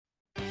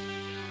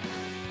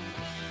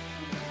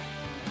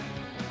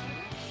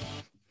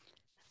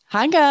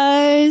Hi,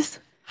 guys.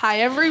 Hi,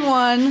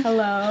 everyone.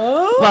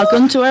 Hello.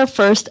 Welcome to our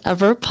first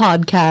ever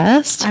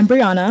podcast. I'm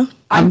Brianna.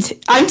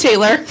 I'm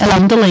Taylor. And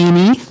I'm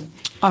Delaney.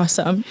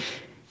 Awesome.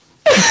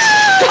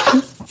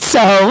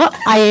 So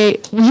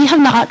we have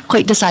not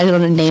quite decided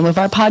on the name of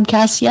our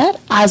podcast yet,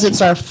 as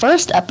it's our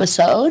first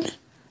episode.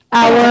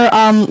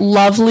 Our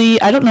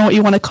lovely, I don't know what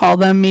you want to call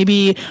them,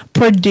 maybe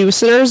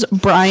producers,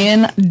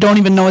 Brian, don't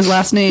even know his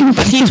last name,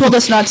 but he told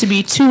us not to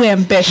be too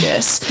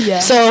ambitious. Yeah.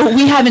 So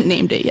we haven't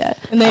named it yet.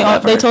 And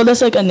they told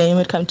us like a name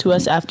would come to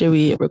us after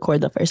we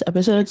record the first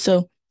episode,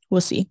 so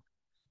we'll see.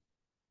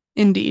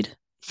 Indeed.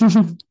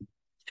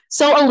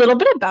 So a little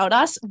bit about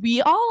us.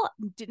 We all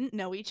didn't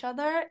know each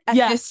other at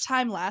this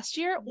time last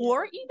year,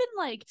 or even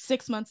like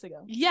 6 months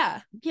ago.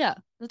 Yeah,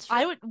 that's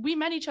true. we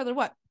met each other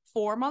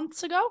 4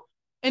 months ago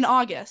in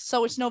August.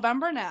 So it's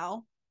November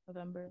now.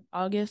 November,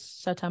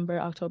 August, September,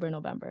 October,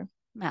 November.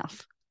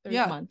 Math. 3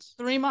 months.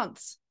 3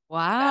 months.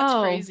 Wow.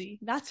 That's crazy.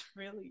 That's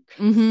really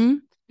crazy. Mm-hmm.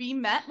 We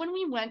met when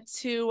we went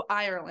to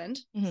Ireland.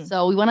 Mm-hmm.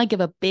 So we want to give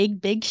a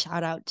big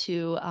shout out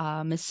to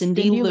Miss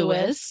Cindy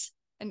Lewis.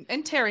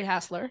 And Terry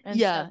Hassler. And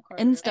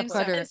Steph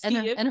Carter. And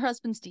And her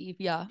husband Steve.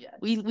 Yeah. Yes.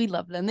 We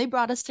love them. They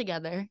brought us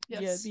together.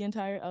 Yes. Yeah, the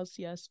entire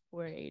LCS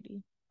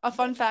 480. A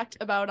fun fact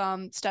about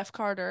Steph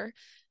Carter.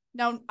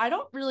 Now,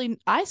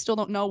 I still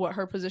don't know what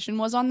her position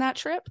was on that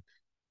trip.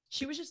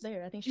 She was just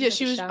there. I think She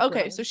was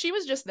okay, so she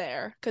was just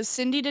there because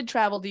Cindy did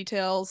travel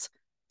details.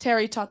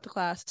 Terry taught the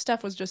class.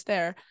 Steph was just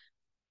there.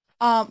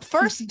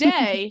 First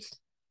day,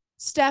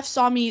 Steph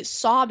saw me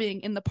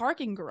sobbing in the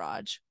parking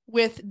garage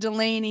with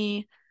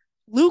Delaney,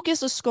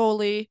 Lucas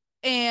Ascoli,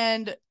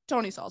 and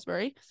Tony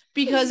Salisbury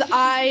because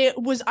I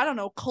don't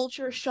know,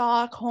 culture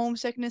shock,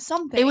 homesickness,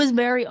 something. It was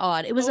very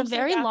odd. It was a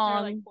very after,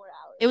 long, like, 4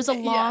 hours. it was a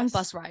long Yes.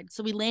 bus ride.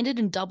 So we landed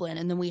in Dublin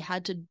and then we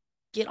had to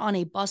get on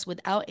a bus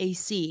without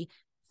AC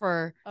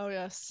for Oh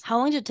yes. how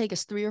long did it take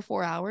us? 3 or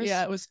 4 hours?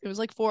 Yeah, it was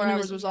like 4 And it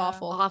hours. was- It was yeah.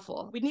 awful.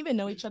 Awful. We didn't even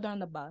know each other on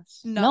the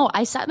bus. No,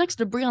 I sat next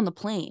to Brie on the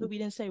plane. But we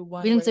didn't say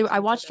one. We didn't say. word to I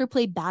each watched other. her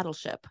play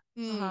Battleship,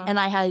 Mm. and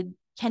I had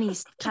Kenny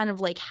kind of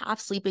like half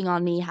sleeping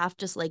on me, half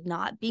just like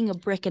not being a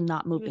brick and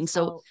not He moving. was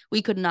So out.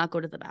 we could not go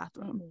to the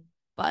bathroom. Mhm.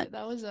 But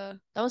That was that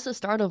was the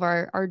start of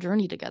our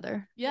journey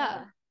together.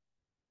 yeah.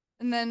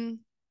 And then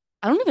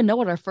I don't even know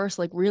what our first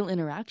like real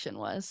interaction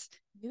was.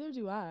 Neither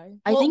do I.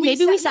 I think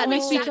maybe we sat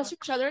next to each to other.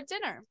 each other at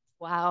dinner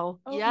Wow.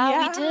 Oh, yeah,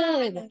 we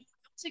yeah. did.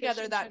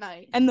 together that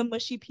night. And the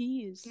mushy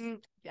peas.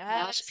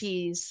 Mash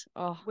peas.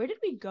 Oh, Where did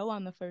we go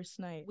on the first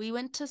night? we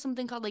went to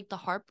something called like the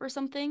Harp or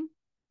something.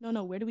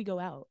 No, where did we go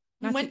out?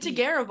 We Not went to eat.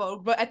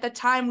 Garavogue, but at the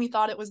time we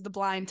thought it was the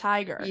Blind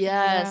Tiger.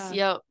 Yes.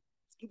 Yeah.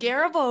 Yep.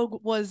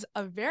 Garavogue was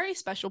a very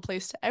special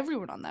place to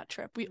everyone on that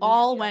trip. We Yeah,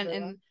 all yeah, went yeah.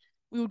 and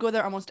we would go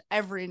there almost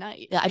every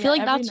night. Yeah, I Yeah, feel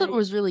like every that's what night.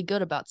 was really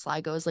good about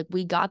Sligo is like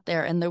we got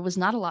there and there was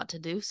not a lot to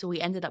do, so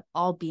we ended up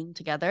all being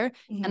together,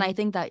 Mhm. and I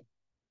think that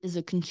is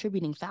a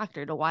contributing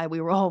factor to why we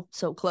were all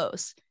so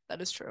close.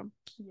 That is true.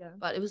 Yeah.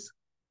 But it was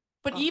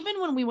But Oh. even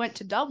when we went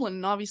to Dublin,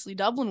 and obviously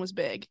Dublin was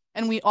big,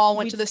 and we all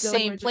went We to the still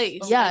same were just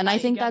place. so yeah, and I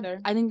night think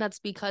together. that's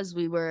because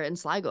we were in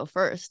Sligo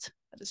first.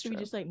 That is So true.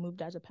 we just like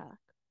moved as a pack.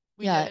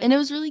 We Yeah, did. and it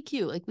was really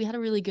cute. Like we had a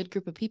really good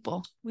group of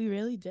people. We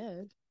really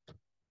did.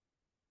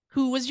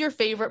 Who was your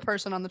favorite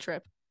person on the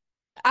trip?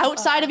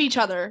 Outside of each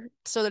other,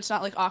 so it's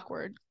not like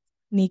awkward.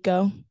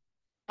 Nico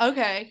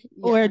Okay.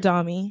 or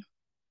Dami.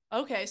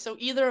 Okay, so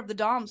either of the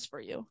Doms for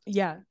you.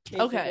 Yeah.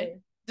 Okay.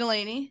 basically.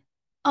 Delaney.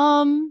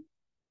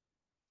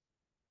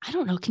 I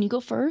don't know. Can you go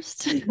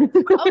first?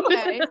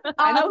 Okay.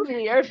 I know who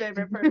your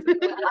favorite person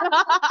is.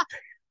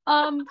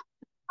 um,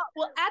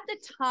 Well, at the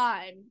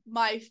time,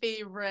 my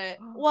favorite.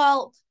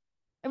 Well,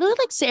 I really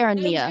like Sarah and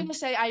I was Mia, gonna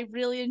say I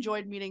really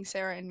enjoyed meeting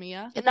Sarah and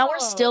Mia. and now we're Oh.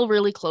 still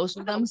really close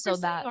with I them. thought we So were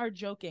saying that our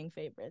joking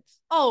favorites.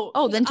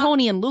 oh, then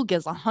Tony and Luke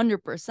is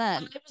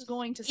 100%. I was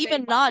going to say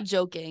Even not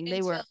joking,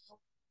 they were. until-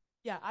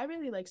 Yeah, I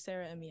really like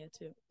Sarah and Mia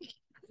too.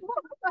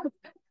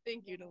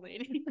 Thank you,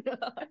 Delaney.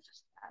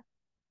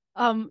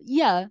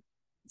 Yeah.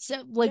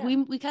 So like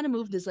Yeah. we kind of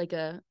moved as like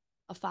a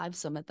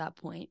fivesome at that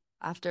point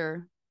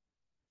after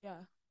Yeah.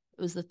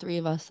 it was the three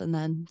of us and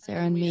then Sarah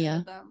then and we Mia.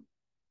 added them.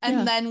 And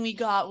Yeah. then we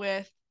got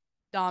with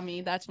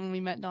Dami. That's when we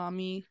met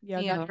Dami. Yeah.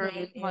 Andrew, that's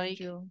right,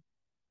 Mike. Andrew.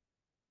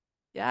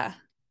 Yeah.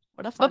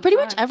 What a fun But pretty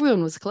much time.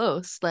 everyone was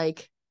close.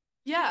 Like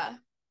Yeah.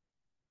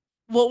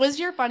 What was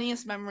your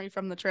funniest memory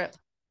from the trip?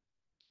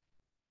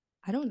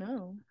 I don't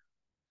know.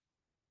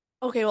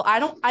 Okay, well, I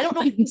don't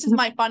know if this is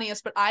my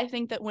funniest, but I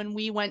think that when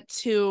we went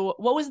to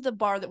what was the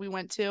bar that we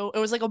went to? It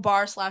was like a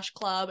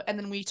bar/club, and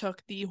then we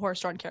took the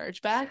horse-drawn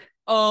carriage back.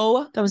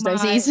 Oh, that was my-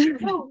 Dicey's.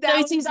 Oh, that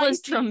was Dicey's was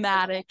Dicey's.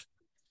 traumatic.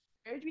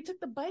 We took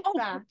the bike Oh,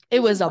 back. It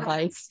was a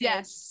bike.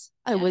 Yes.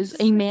 I was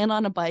a man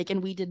on a bike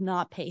and we did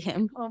not pay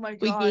him. Oh my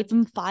We god. gave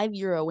him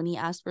 €5 when he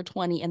asked for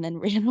 20 and then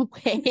ran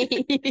away.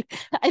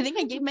 I think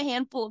I gave him a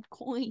handful of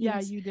coins. Yeah,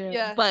 you did.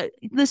 Yeah. But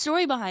the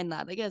story behind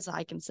that, I guess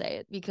I can say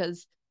it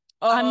because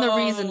I'm the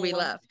reason we Oh.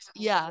 left.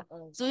 Yeah.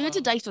 So we went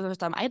to Dice for the first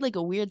time. I had like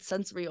a weird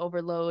sensory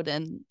overload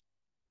and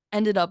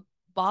ended up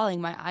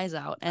bawling my eyes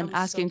out and was so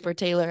asking for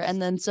Taylor. confused.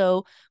 And then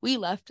so we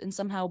left and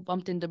somehow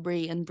bumped into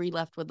Bree, and Bree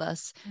left with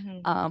us.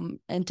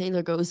 And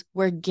Taylor goes,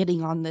 "We're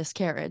getting on this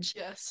carriage."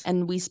 Yes.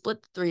 And we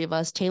split the three of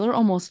us. Taylor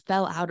almost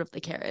fell out of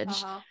the carriage.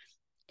 Uh-huh.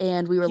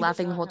 And we were He was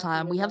laughing the not whole happy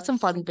time. with We have some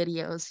us. fun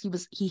videos.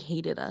 He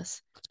hated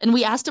us. And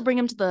we asked to bring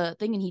him to the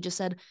thing, and he just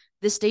said,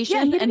 "This station."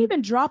 Yeah, he didn't and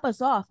even drop us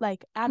off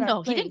like at our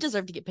no, he didn't place.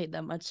 deserve to get paid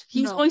that much.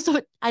 He was No. going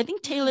so. I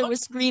think Taylor But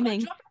was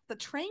screaming. dropped off at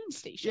the train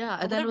station. Yeah,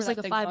 or and then it whatever was that like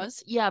a thing 5.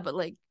 was. Yeah, but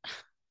like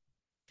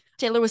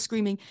Taylor was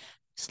screaming,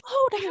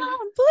 "Slow down,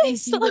 And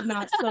please." he would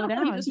not slow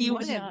down. just He,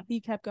 wouldn't. he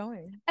kept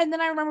going. And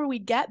then I remember we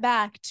get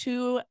back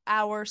to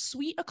our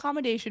sweet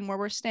accommodation where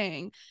we're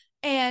staying,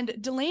 and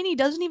Delaney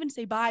doesn't even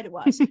say bye to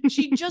us.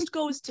 She just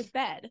goes to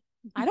bed.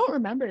 I don't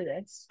remember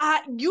this.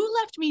 You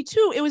left me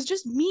too. It was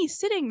just me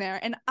sitting there,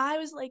 and I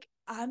was like,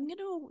 I'm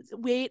gonna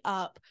wait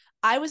up.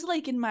 I was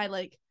like in my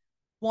like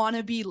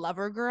wannabe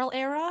lover girl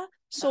era,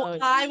 so Oh, yeah.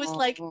 I was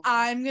like,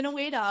 I'm gonna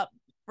wait up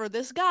for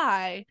this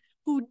guy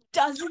who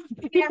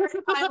doesn't care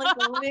if I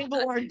like live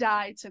or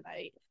die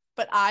tonight.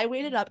 But I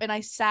waited up and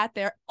I sat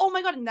there. Oh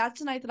my god! And that's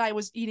the night that I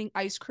was eating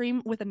ice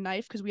cream with a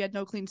knife because we had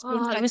no clean spoons.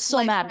 Oh, and I was so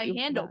sliced mad my at you for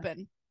hand that.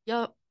 open.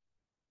 Yep.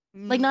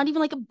 Like not even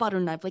like a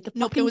butter knife, like a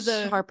Nope, fucking it was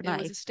a sharp It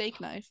knife. was a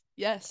steak knife.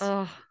 Yes.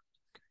 Ugh.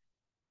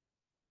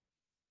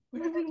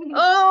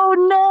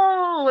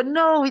 Oh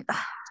no.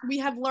 We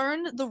have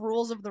learned the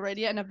rules of the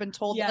radio and have been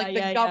told that Yeah, like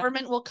yeah, the yeah.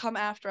 government will come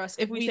after us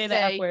if we say the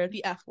F word.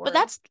 the F word. But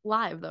that's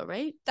live though,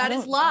 right? that I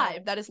is don't live.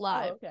 know. That is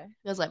live. Oh, okay.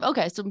 That's live.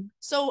 Okay, so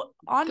So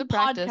on Good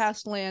practice.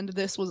 podcast land,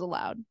 this was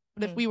allowed.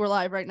 But if Mm. we were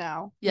live right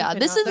now, yeah,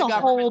 could this not- is the a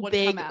government whole would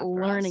big come after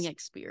learning us.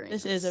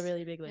 experience. This is a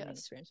really big learning Yes.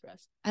 experience for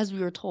us. As we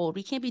were told,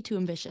 we can't be too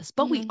ambitious,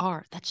 but we Mhm.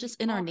 are. That's just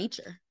in our are.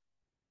 nature.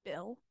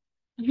 Bill.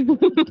 I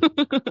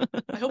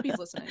I hope he's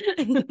listening.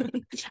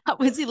 How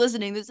is he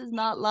listening? This is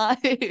not live.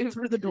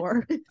 Through the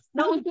door.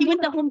 No, he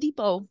went to Home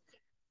Depot.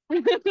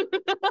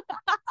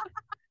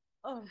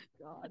 Oh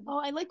God. Oh,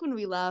 I like when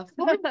we laugh.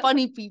 We're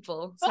funny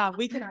people. Stop.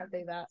 We cannot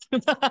say that.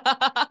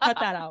 Cut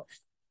that out.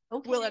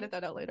 Okay. We'll edit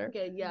that out later.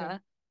 Okay, yeah.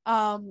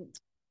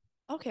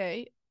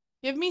 Okay.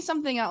 Give me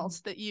something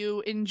else that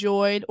you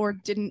enjoyed or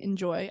didn't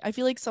enjoy. I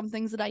feel like some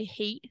things that I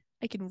hate,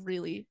 I can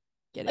really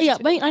get into. Yeah,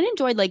 but I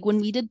enjoyed like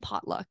when we did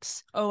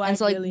potlucks. Oh, And I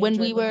so like really when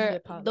enjoyed we were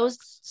did potlucks. those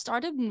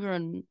started when we were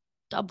in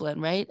Dublin,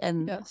 right?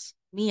 And Yes.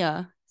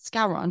 Mia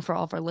Scouron, for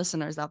all of our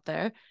listeners out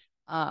there,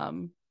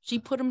 she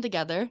put them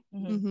together,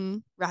 Mhm. Mm-hmm.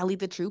 rallied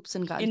the troops,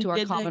 and got And into our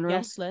did the common room.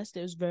 guest list.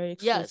 It was very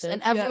Yes, exclusive.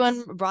 and everyone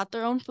Yes. brought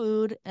their own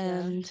food,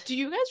 and Do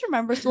you guys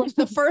remember? So like,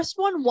 the first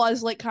one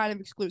was like kind of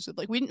exclusive.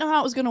 Like we didn't know how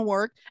it was gonna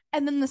work.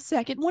 And then the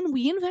second one,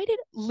 we invited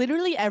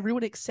literally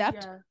everyone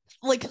except Yeah.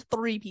 like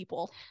 3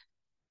 people.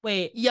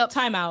 Wait. Yep.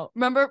 Time out.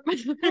 remember?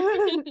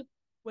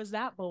 Was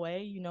that boy?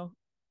 You know.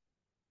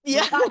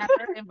 Yeah, was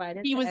he ever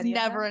invited? He to was any of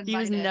never them? invited. he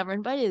was never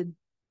invited.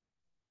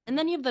 And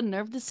then you have the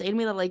nerve to say to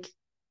me that like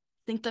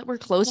think that we're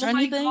close or Oh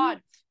my anything.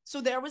 god. So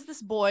there was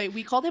this boy,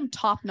 we called him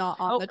Top Knot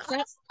on Oh. the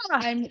trip.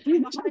 I'm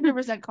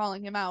 100%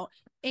 calling him out.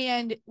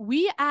 And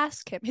we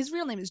asked him, his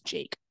real name is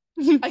Jake.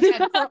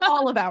 Again, for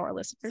all of our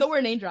listeners. So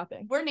we're name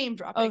dropping. We're name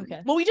dropping.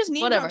 Okay. Well, we just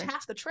named Whatever. dropped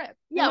half the trip.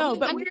 Yeah, no, we-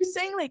 but I we're mean-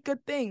 saying like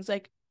good things.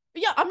 Like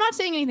But yeah, I'm not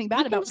saying anything We bad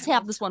can about just him.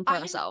 have this one for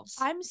I'm- ourselves.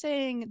 I'm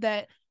saying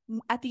that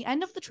at the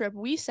end of the trip,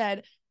 we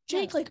said,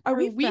 Jake, Yeah. like, Are are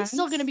we we still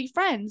friends? going to be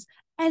friends?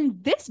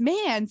 And this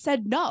man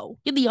said no.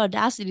 You have the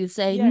audacity to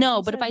say Yeah, no,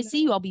 he but if said I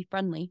see you, no. I'll be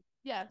friendly.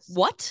 Yes.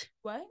 What?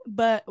 what?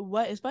 But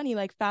what is funny?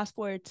 Like fast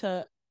forward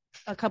to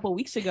a couple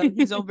weeks ago,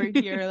 he's over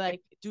here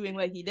like doing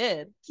what he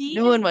did. He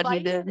Doing what he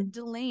invited did.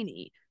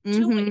 Delaney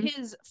Mhm. to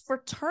his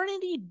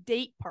fraternity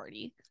date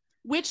party,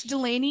 which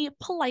Delaney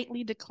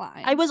politely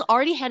declined. I was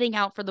already heading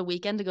out for the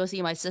weekend to go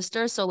see my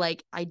sister, so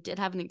like I did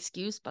have an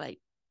excuse, but I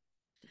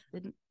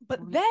didn't. But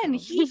want then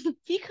to.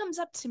 he comes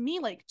up to me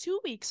like 2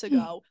 weeks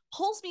ago,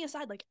 pulls me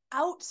aside like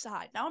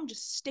outside. Now I'm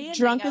just standing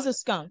Drunk as out- a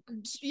skunk.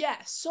 yeah,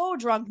 so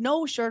drunk,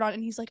 no shirt on,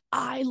 and he's like,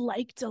 "I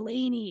like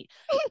Delaney,"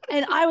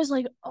 and I was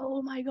like,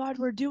 "Oh my god,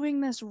 we're doing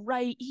this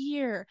right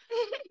here,"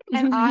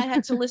 and I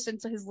had to listen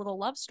to his little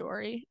love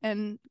story,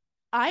 and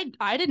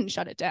I didn't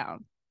shut it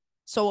down.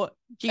 So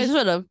You as-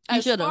 should have. You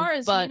as should far have.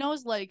 as But he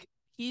knows, like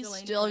he's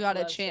Delaney still really got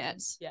a loves him.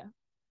 chance. Yeah.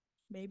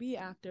 Maybe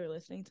after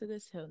listening to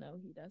this, he'll know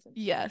he doesn't.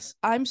 Yes,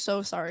 I'm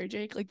so sorry,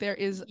 Jake. Like there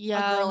is a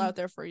Yeah. girl out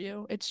there for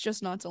you. It's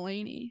just not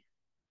Delaney.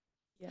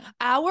 Yeah.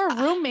 Our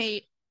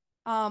roommate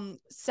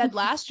said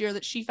last year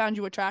that she found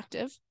you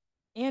attractive.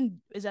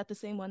 And is that the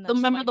same one that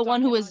Remember swiped the on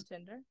one who him was- on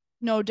Tinder?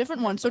 No, different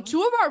Her one. So phone?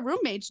 2 of our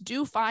roommates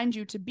do find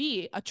you to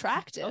be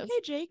attractive.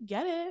 Okay, Jake,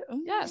 get it.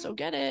 Yeah, so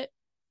get it.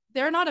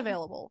 They're not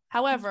available.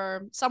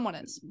 However, someone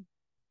is.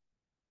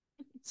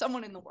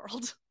 Someone in the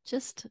world.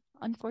 just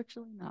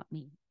unfortunately not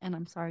me. And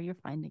I'm sorry you're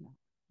finding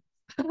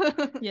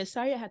out. Yeah,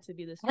 sorry it had to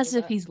be this. As way,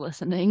 if but- he's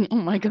listening. Oh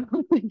my god.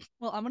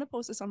 Well, I'm gonna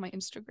post this on my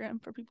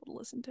Instagram for people to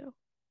listen to.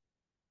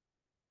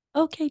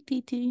 Okay,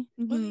 TT.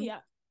 Okay, yeah.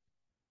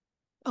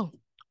 Oh,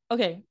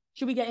 okay.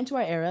 Should we get into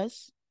our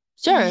eras?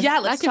 Sure. Yeah,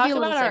 that let's could talk be a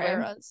little about our segue.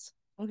 eras.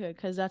 Okay,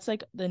 because that's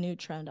like the new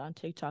trend on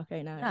TikTok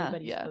right now. Yeah,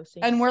 Everybody's Yeah.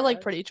 posting. And we're like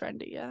eras. pretty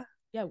trendy, yeah.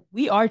 Yeah,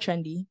 we are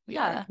trendy.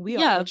 Yeah. We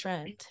Yeah. are the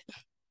trend.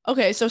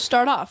 Okay, so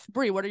start off.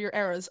 Brie, what are your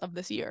eras of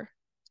this year?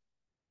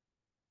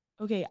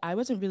 Okay, I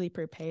wasn't really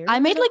prepared. I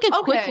made like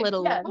a quick Okay,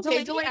 little yeah. list.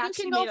 Okay, Delaney Delaney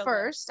actually can go made a list.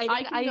 first.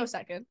 I can go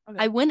second. Okay.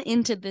 I went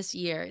into this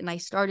year and I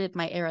started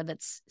my era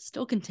that's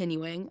still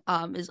continuing.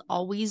 Is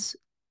always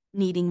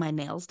needing my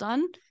nails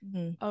done.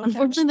 Mhm. Okay.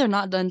 Unfortunately, they're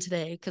not done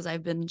today because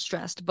I've been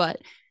stressed.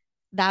 But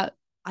that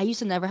I used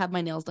to never have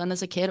my nails done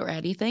as a kid or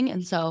anything,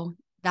 and so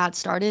that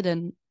started,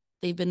 and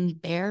they've been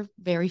bare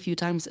very few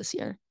times this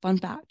year. Fun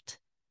fact.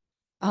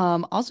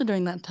 Also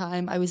during that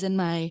time, I was in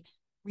my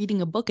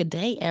reading a book a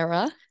day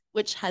era,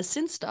 which has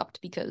since stopped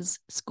because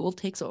school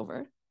takes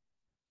over.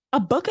 A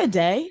book a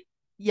day?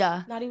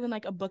 Yeah. Not even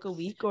like a book a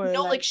week or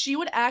No, like she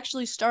would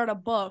actually start a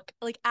book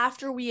like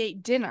after we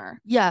ate dinner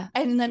Yeah.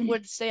 and then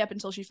would stay up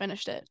until she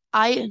finished it.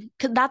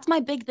 Cause that's my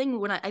big thing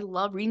when I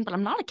love reading, but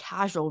I'm not a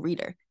casual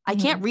reader. I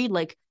can't read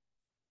like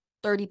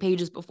 30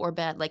 pages before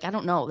bed. Like, I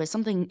don't know. There's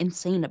something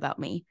insane about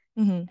me.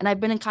 Mhm. And I've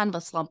been in kind of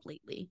a slump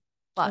lately.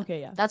 But Okay,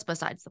 yeah. that's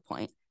besides the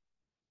point.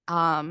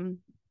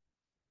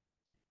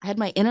 I had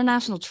my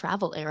international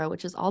travel era,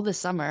 which is all this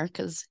summer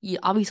because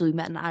obviously we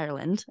met in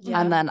Ireland.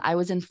 Yeah. And then I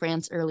was in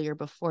France earlier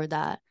before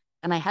that.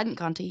 And I hadn't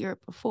gone to Europe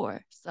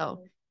before.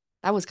 So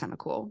that was kind of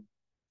cool.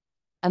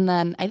 And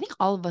then I think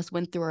all of us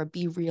went through our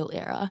Be Real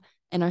era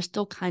and are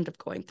still kind of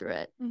going through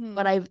it.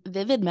 But I have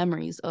vivid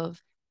memories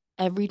of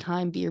every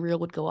time Be Real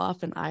would go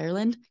off in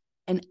Ireland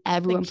and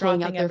everyone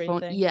pulling out dropping their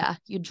phone. everything. Yeah,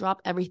 you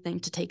drop everything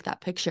to take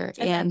that picture.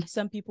 And And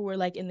some people were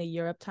like in the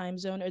Europe time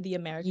zone or the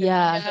American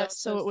Yeah. time zone. Yeah,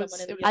 so it was- someone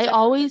in it the was I American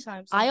always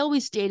time I zone.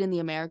 always stayed in the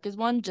Americas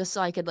one just so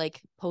I could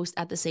like post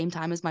at the same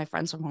time as my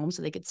friends from home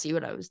so they could see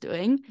what I was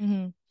doing.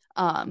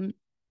 Mhm.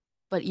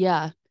 But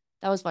yeah,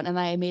 that was fun. And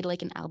I made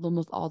like an album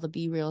of all the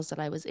Be Reals that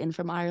I was in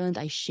from Ireland.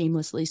 I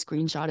shamelessly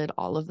screenshotted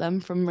all of them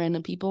from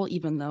random people,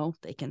 even though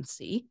they can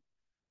see.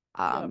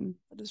 That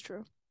is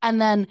true. And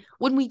then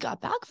when we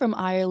got back from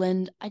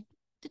Ireland, I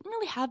didn't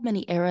really have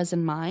many eras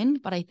in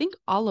mind, but I think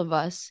all of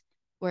us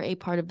were a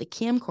part of the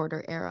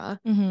camcorder era.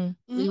 Mhm.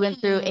 We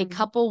went through a Mm.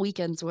 couple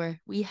weekends where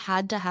we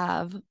had to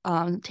have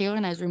Taylor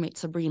and I's roommate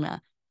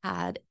Sabrina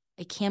had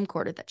a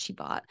camcorder that she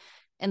bought,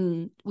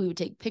 and we would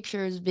take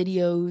pictures,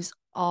 videos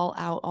all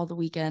out all the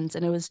weekends,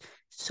 and it was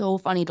so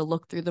funny to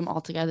look through them all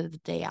together the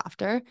day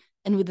after,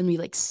 and then we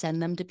like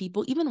send them to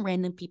people, even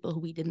random people who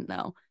we didn't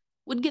know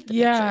would get the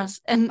Yeah.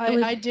 pictures, and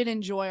I did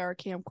enjoy our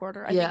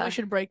camcorder. I think Yeah. we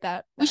should break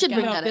that. We should back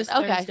bring out. that this in.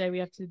 Okay. Thursday we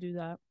have to do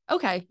that.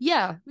 Okay,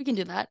 yeah, we can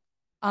do that.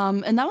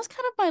 And that was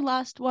kind of my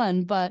last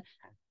one, but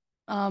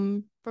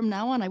from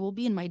now on I will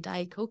be in my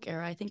Diet Coke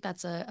era. I think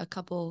that's a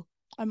couple.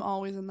 I'm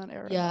always in that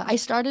era. Yeah, I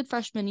started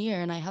freshman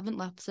year and I haven't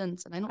left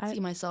since, and I don't I- see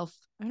myself.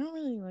 I don't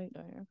really like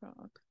Diet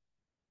Coke.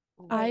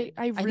 I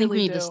I really think we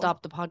need do. to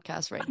stop the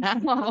podcast right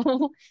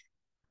now.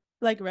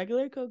 Like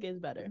regular Coke is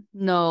better.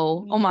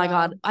 No, oh my Yeah.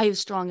 God, I have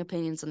strong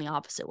opinions in the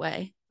opposite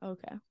way.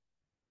 Okay.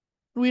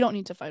 We don't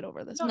need to fight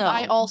over this. No,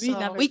 I we also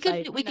never We could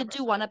fight. we could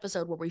do one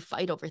episode where we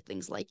fight over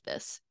things like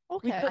this.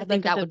 Okay. I Like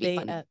think a that would be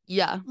debate fun.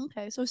 Yeah.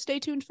 Okay, so stay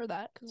tuned for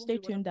that. 'cause we'll Stay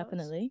do one tuned, of those.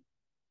 definitely.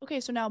 Okay,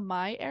 so now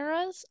my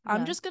eras.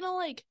 I'm Yeah. just gonna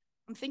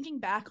I'm thinking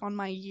back on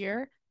my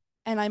year,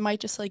 and I might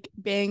just like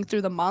bang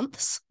through the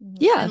months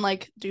Yeah. and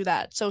like do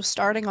that. So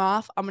starting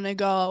off, I'm gonna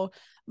go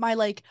my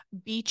like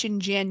beach in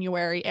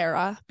January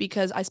era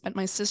because I spent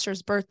my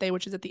sister's birthday,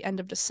 which is at the end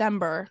of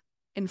December,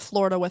 in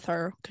Florida with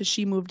her because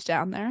she moved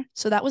down there.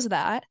 So that was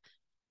that.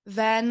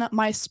 Then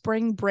my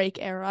spring break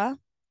era,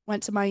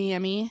 went to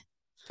Miami,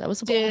 That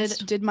was a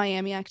blast. did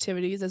Miami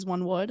activities as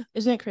one would.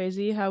 Isn't it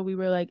crazy how we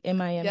were like in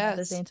Miami at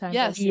the Yes. same time?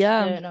 Yes. But we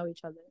Yeah. didn't know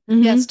each other.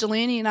 Mhm. Yes,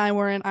 Delaney and I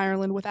were in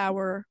Ireland with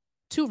our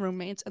two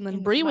roommates, and then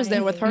In Bree was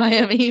there with her.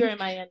 Miami. We were in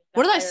Miami.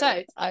 What not did I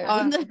say?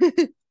 Ireland.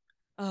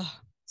 Ireland.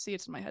 See,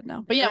 it's in my head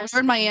now. But yeah, we were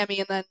in Miami,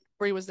 and then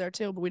Bree was there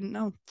too, but we didn't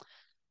know.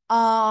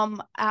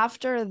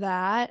 After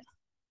that,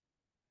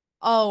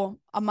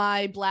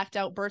 my blacked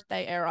out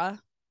birthday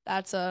era.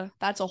 That's a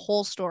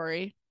whole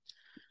story,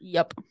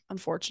 Yep,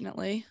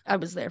 unfortunately. I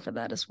was there for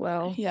that as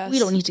well. Yes. We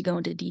don't need to go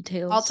into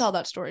details. I'll tell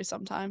that story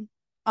sometime.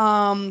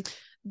 Then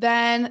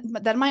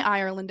my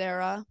Ireland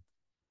era,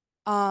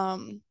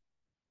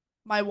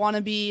 my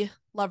wannabe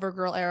lover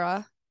girl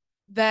era,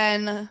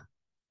 then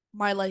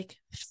my like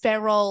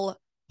feral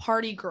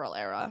party girl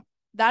era.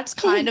 That's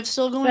kind of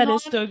still going That on.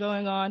 is still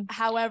going on.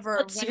 However,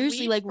 But when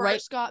seriously, we like,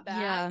 first right- got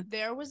back, yeah.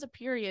 there was a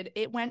period.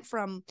 It went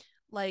from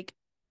like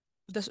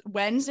this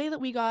Wednesday that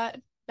we got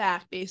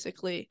back,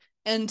 basically,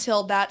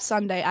 until that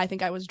Sunday. I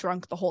think I was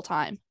drunk the whole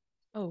time.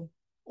 Oh.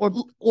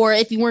 or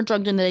if you weren't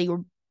drunk during the day, you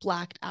were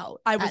blacked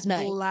out. I at was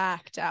night.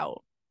 blacked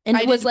out. And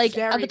I it was did like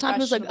at very the time it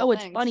was like, questionable oh,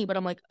 it's things. funny, but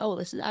I'm like, oh,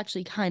 this is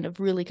actually kind of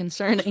really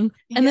concerning.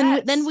 And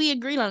then Yes. we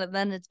agreed on it.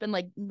 Then it's been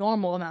like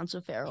normal amounts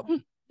of feral.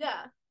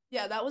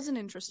 Yeah, that was an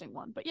interesting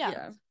one. But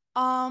yeah.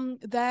 Yeah.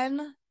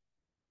 Then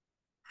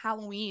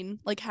Halloween.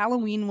 Like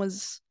Halloween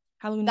was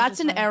Halloween. that's was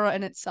an fun. era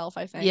in itself,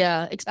 I think.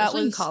 Yeah,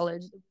 especially in was-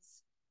 college.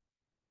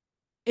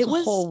 It a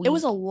was whole it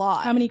was week. a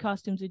lot. How many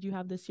costumes did you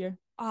have this year?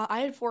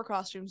 I had 4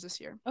 costumes this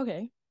year.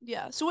 Okay.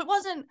 Yeah. So it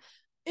wasn't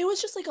it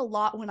was just like a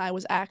lot when I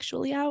was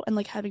actually out and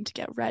like having to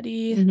get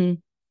ready.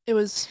 Mhm. It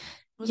was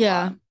a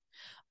Yeah.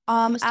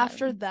 lot. It was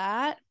After tiring.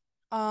 that,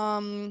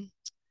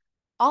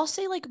 I'll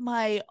say like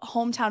my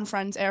hometown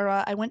friends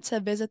era. I went to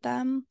visit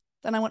them.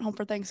 Then I went home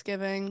for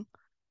Thanksgiving.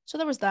 So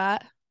there was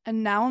that.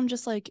 And now I'm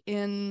just like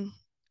in,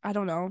 I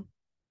don't know,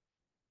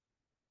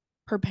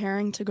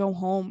 preparing to go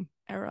home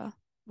era,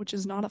 which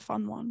is not a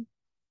fun one.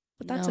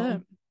 But that's No.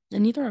 it.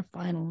 And neither are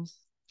finals.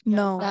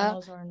 No. That-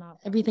 Finals are not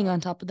Everything on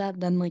top of that,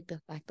 then like the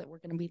fact that we're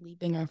gonna be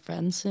leaving our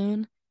friends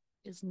soon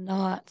is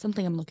not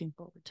something I'm looking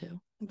forward to.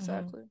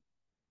 Exactly.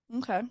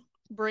 Okay.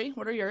 Brie,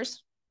 what are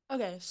yours?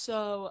 Okay,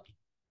 so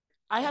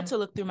I had to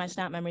look through my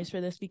Snap memories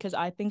for this because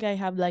I think I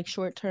have like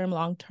short-term,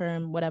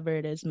 long-term, whatever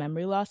it is,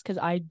 memory loss because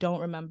I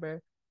don't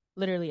remember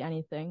literally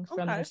anything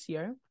from Okay. this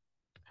year.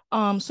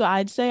 So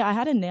I'd say I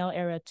had a nail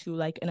era too,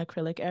 like an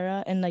acrylic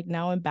era, and like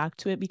now I'm back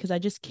to it because I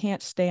just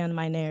can't stay on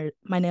my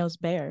nails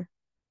bare.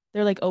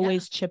 They're like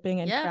always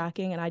chipping and Yeah.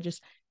 cracking, and I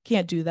just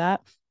can't do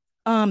that.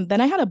 Then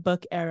I had a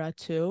book era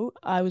too.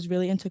 I was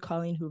really into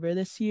Colleen Hoover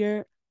this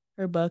year.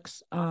 Her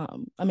books,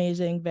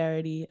 amazing,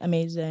 Verity,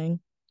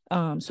 amazing.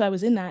 So I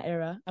was in that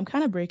era. I'm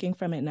kind of breaking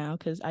from it now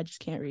because I just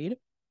can't read.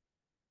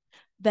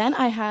 Then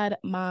I had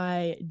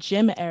my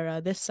gym era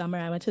this summer.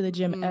 I went to the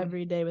gym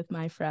every day with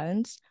my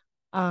friends.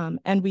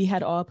 And we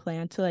had all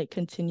planned to like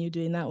continue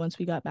doing that once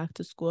we got back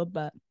to school,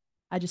 but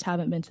I just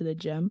haven't been to the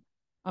gym.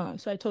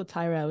 So I told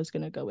Tyra I was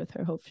gonna go with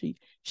her. Hopefully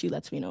she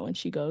lets me know when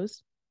she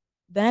goes.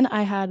 Then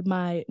I had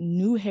my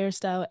new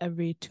hairstyle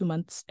every 2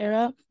 months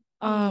era.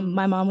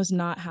 My mom was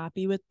not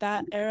happy with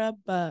that era,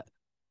 but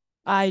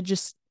I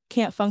just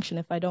can't function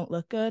if I don't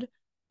look good.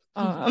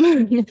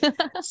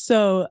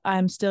 So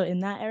I'm still in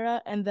that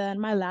era. And then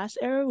my last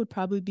era would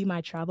probably be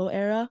my travel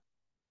era.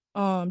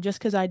 Just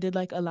because I did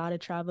like a lot of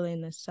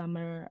traveling this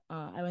summer.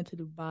 I went to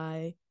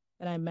Dubai,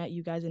 and I met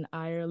you guys in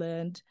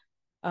Ireland.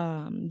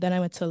 Then I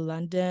went to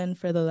London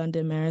for the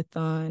London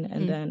Marathon,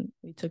 and then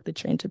we took the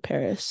train to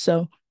Paris.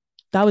 So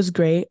that was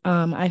great.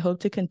 I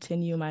hope to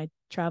continue my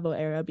travel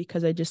era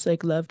because I just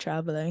like love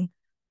traveling,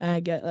 and I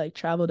get like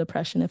travel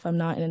depression if I'm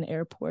not in an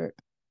airport.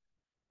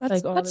 That's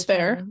Like all that's the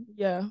fair. time.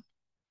 Yeah.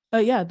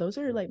 But yeah, those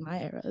are like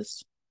my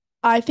eras.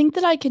 I think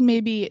that I can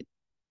maybe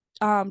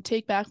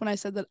take back when I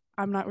said that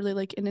I'm not really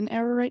like in an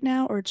era right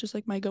now, or it's just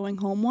like my going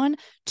home one,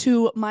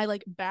 to my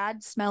like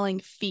bad smelling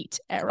feet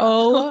era.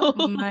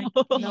 Oh my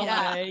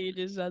Yeah. way, you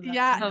just said that.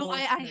 Yeah, That no, was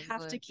I really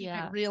have to good. keep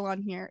Yeah. it real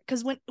on here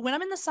because when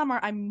I'm in the summer,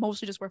 I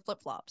mostly just wear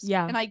flip flops.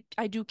 Yeah. and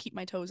I do keep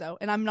my toes out,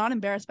 and I'm not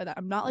embarrassed by that.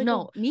 I'm not like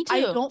No, me too.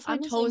 I don't I'm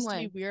find the toes same to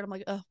be way. weird. I'm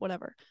like,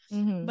 whatever.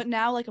 Mhm. But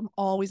now, like, I'm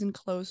always in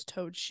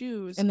closed-toed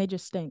shoes. And they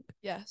just stink.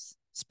 Yes,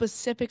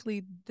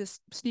 specifically this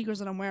sneakers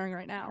that I'm wearing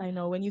right now. I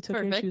know when you took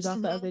your shoes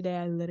off the Mhm. other day,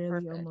 I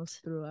literally Perfect.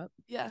 almost threw up.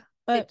 Yeah,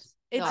 But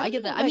No, I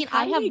get that. I like, mean, how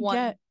I do have we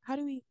one. how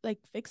do we like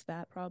fix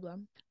that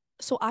problem?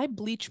 so I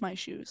bleach my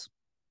shoes.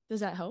 Does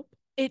that help?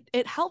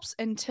 It helps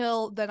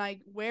until then I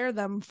wear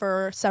them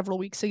for several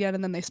weeks again,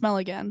 and then they smell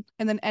again.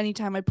 And then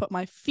anytime I put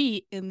my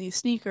feet in these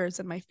sneakers,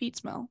 and my feet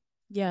smell.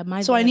 Yeah,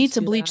 my So I need Vans to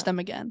do bleach that. them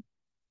again.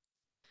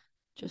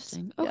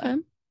 Interesting. Yeah.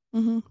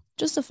 Okay.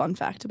 Just a fun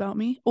fact about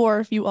me. Or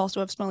if you also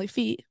have smelly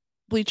feet,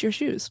 bleach your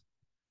shoes.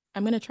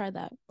 I'm gonna try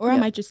that. Or I Yeah.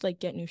 might just like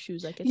get new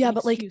shoes. Like it's Yeah, an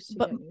but, like, excuse to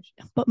but- get new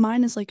shoes. But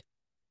mine is like,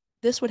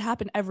 this would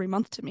happen every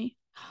month to me,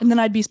 and then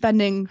I'd be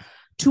spending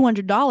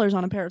 $200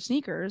 on a pair of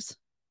sneakers.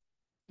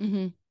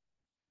 Mm-hmm.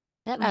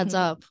 That adds Mhm.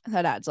 up.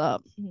 That adds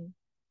up.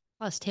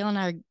 Plus, Taylor and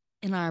I are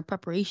in our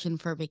preparation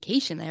for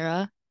vacation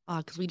era,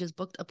 because we just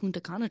booked a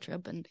Punta Cana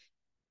trip, and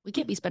we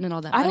can't be spending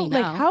all that I money don't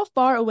like now. how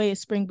far away is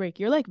spring break?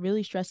 You're like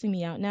really stressing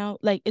me out now.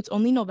 Like it's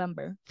only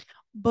November.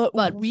 But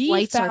we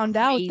flights are found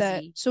out that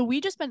crazy. so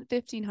we just spent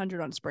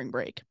 $1,500 on spring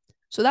break.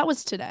 So that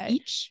was today.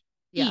 Each?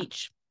 Yeah.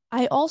 Each.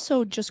 I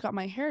also just got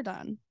my hair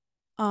done.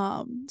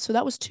 So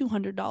that was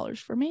 $200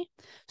 for me.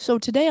 So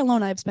today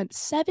alone I've spent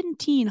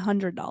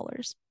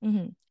 $1,700.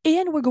 Mm-hmm.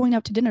 And we're going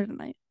out to dinner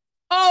tonight.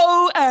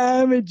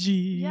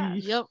 OMG. Yeah.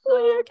 Yep.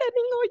 We're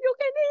getting all you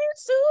can eat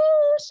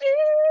sushi.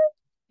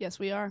 Yes,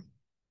 we are.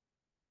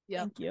 Yep.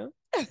 Thank you.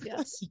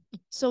 Yes.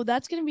 So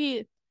that's gonna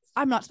be,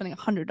 I'm not spending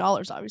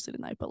 $100 obviously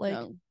tonight, but like,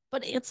 No.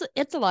 But it's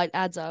a lot.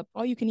 Adds up.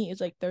 All you can eat is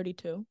like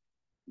 32.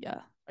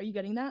 yeah. Are you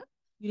getting that?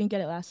 You didn't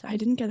get it last time. I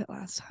didn't get it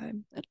last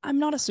time. And I'm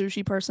not a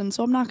sushi person,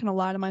 so I'm not gonna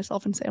lie to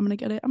myself and say I'm gonna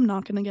get it. I'm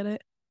not gonna get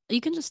it.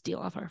 You can just steal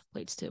off our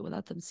plates too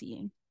without them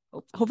seeing.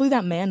 Hopefully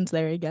that man's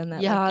there again.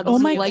 That Yeah. like, Oh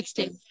my like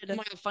God. oh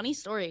my God, funny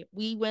story.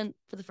 We went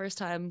for the first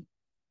time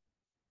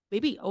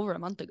maybe over a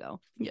month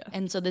ago. Yeah.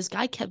 And so this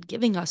guy kept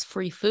giving us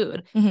free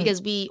food Mhm.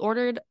 because we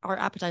ordered our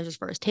appetizers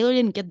first. Taylor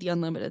didn't get the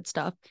unlimited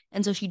stuff.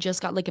 And so she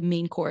just got like a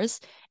main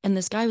course. And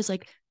this guy was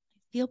like, I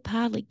feel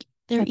bad. Like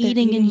they're That they're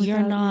eating and eating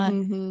you're without- not.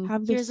 Mhm.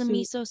 have this Here's a soup.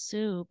 miso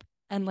soup.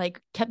 And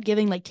like kept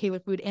giving like Taylor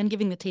food and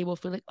giving the table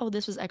food. Like, oh,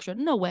 this was extra.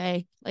 No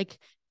way. Like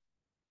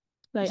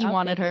Like, he I'll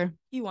wanted take it. her.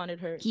 He wanted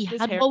her. He His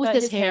had hair, what was but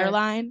his hair?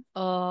 hairline.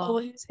 Oh,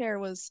 his hair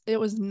was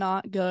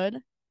not good,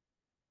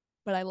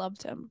 but I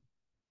loved him.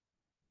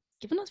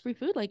 Giving us free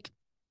food. Like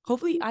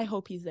Hopefully, I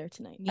hope he's there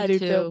tonight. me I do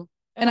too. too.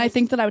 And I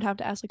think that I would have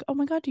to ask, like, oh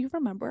my God, do you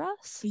remember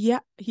us? yeah,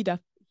 He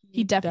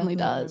definitely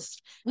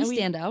does. We And we-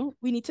 stand out.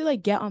 We need to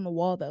like get on the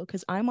wall though,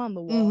 because I'm on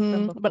the wall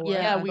from before. But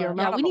yeah, we are Yeah,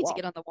 not on we the need wall.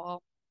 to get on the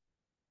wall.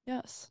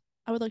 Yes,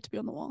 I would like to be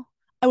on the wall.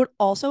 I would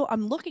also,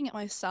 I'm looking at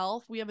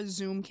myself. We have a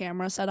Zoom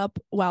camera set up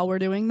while we're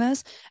doing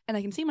this, and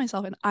I can see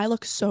myself, and I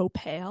look so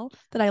pale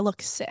that I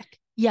look sick.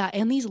 Yeah,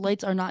 and these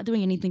lights are not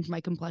doing anything for my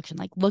complexion.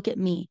 Like, look at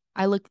me.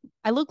 I look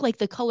like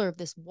the color of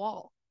this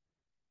wall.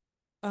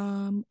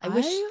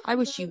 I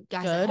wish you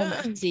guys at home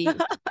could see.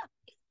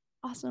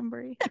 Awesome,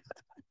 Brie.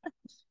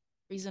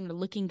 Reason are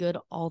looking good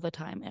all the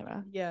time,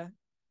 Era. Yeah,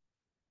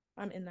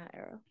 I'm in that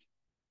era.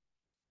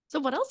 So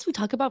what else we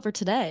talk about for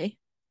today?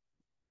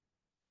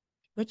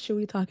 What should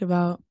we talk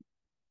about?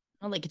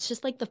 Oh, like it's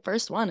just like the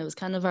first one. It was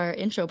kind of our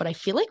intro, but I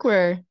feel like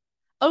we're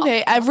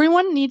Okay,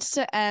 everyone needs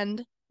to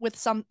end with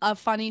a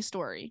funny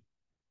story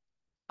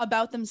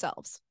about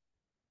themselves.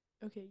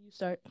 Okay, you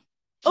start.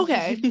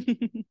 Okay.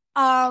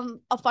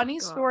 A funny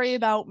Gosh. story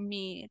about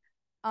me.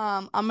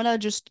 I'm gonna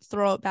just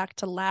throw it back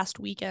to last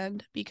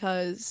weekend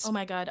because Oh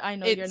my God, I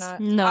know you're It's- not.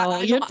 No, I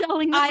you're don't-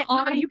 telling us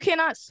on. You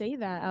cannot say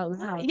that out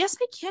loud. yes,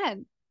 I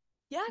can.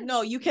 Yeah.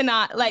 No, you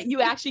cannot. Like,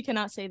 you actually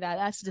cannot say that.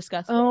 That's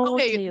disgusting. Oh,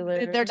 Okay,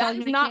 Taylor. they're telling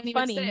is me I not can't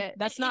even funny. say it.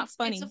 That's not It's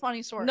funny. a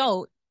funny story.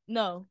 No, It's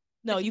a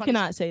you funny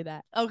cannot say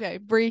that. Okay,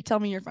 Brie, tell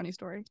me your funny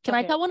story. Can I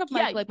Okay. tell one of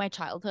my Yeah. like my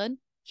childhood?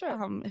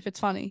 Sure. If it's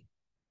funny.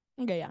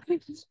 Okay, yeah.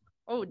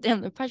 Oh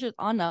damn, the pressure's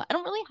on now. I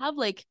don't really have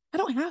like I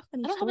don't have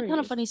funny I don't have a ton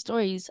of funny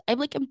stories. I have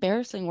like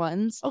embarrassing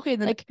ones. Okay,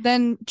 then Like-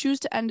 then choose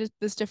to end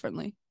this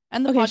differently.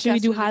 And the Okay, should we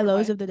podcast do in a high different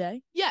lows way. of the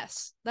day?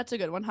 Yes, that's a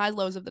good one. Highs,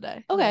 lows of the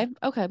day. Okay.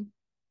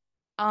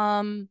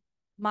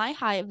 My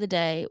high of the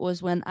day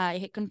was when I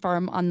hit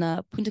confirm on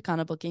the Punta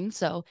Cana booking.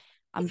 So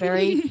I'm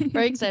very,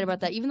 very excited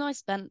about that. Even though I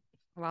spent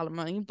a lot of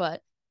money,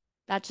 but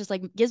that just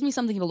like gives me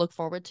something to look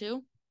forward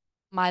to.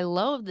 My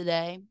low of the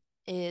day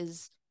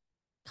is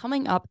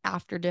coming up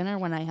after dinner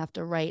when I have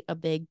to write a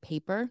big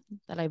paper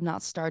that I've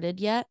not started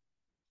yet.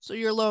 So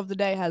your low of the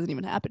day hasn't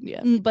even happened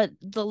yet. But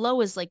the low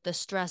is like the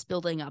stress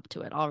building up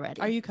to it already.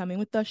 Are you coming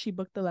with us? She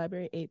booked the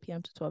library 8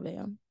 p.m. to 12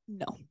 a.m.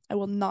 No, I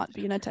will not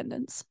be in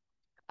attendance.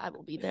 I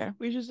will be there.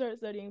 We should start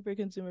studying for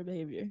consumer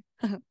behavior.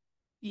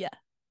 Yeah,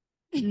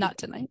 not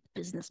tonight.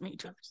 Business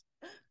majors.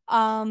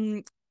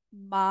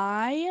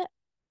 My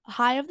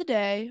high of the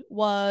day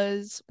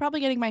was probably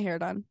getting my hair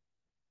done.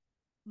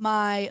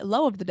 My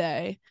low of the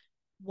day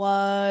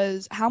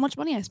was how much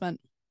money I spent.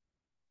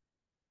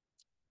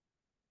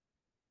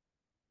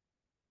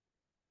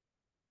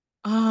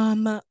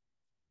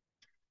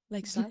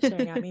 Like, stop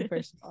staring at me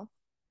first of all.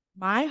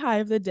 My high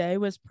of the day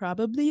was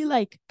probably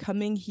like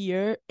coming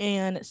here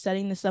and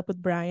setting this up with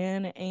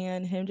Brian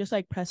and him just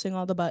like pressing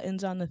all the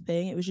buttons on the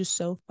thing. It was just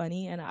so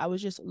funny and I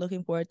was just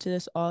looking forward to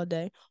this all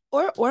day.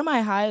 Or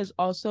my high is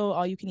also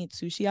all you can eat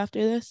sushi after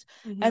this.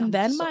 And I'm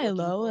then so my looking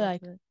low, forward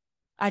like to it.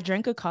 I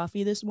drank a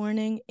coffee this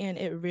morning and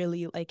it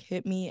really like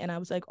hit me and I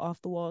was like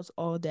off the walls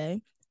all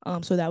day.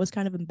 So that was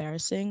kind of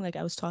embarrassing. Like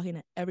I was talking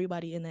to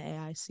everybody in the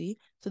AIC.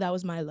 So that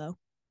was my low.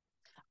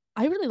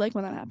 I really like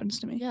when that happens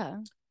to me. Yeah.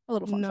 A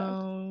little fun fact.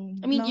 No.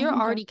 I mean, No, you're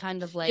okay. already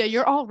kind of like Yeah,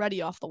 you're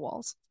already off the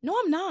walls. No,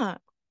 I'm not.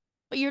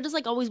 but you're just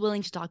like always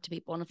willing to talk to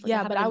people. And if, like, Yeah,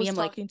 that but happened I to me, was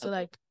I'm talking to okay.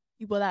 like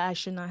people that I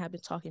should not have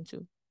been talking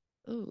to.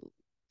 Ooh.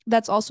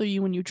 That's also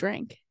you when you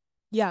drink.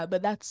 Yeah,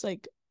 but that's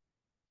like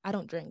I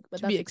don't drink, but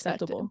To that's be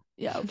expected. acceptable.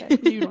 Yeah, okay.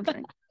 You don't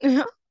drink.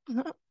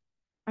 All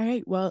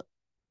right. Well,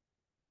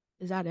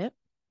 is that it?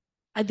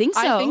 I think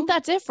so. I think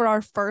that's it for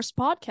our first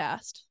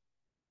podcast.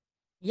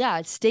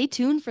 Yeah, stay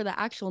tuned for the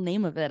actual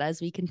name of it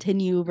as we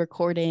continue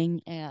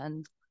recording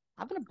and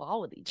having a ball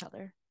with each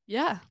other.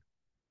 Yeah.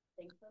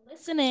 Thanks for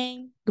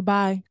listening.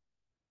 Goodbye.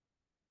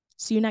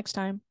 See you next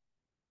time.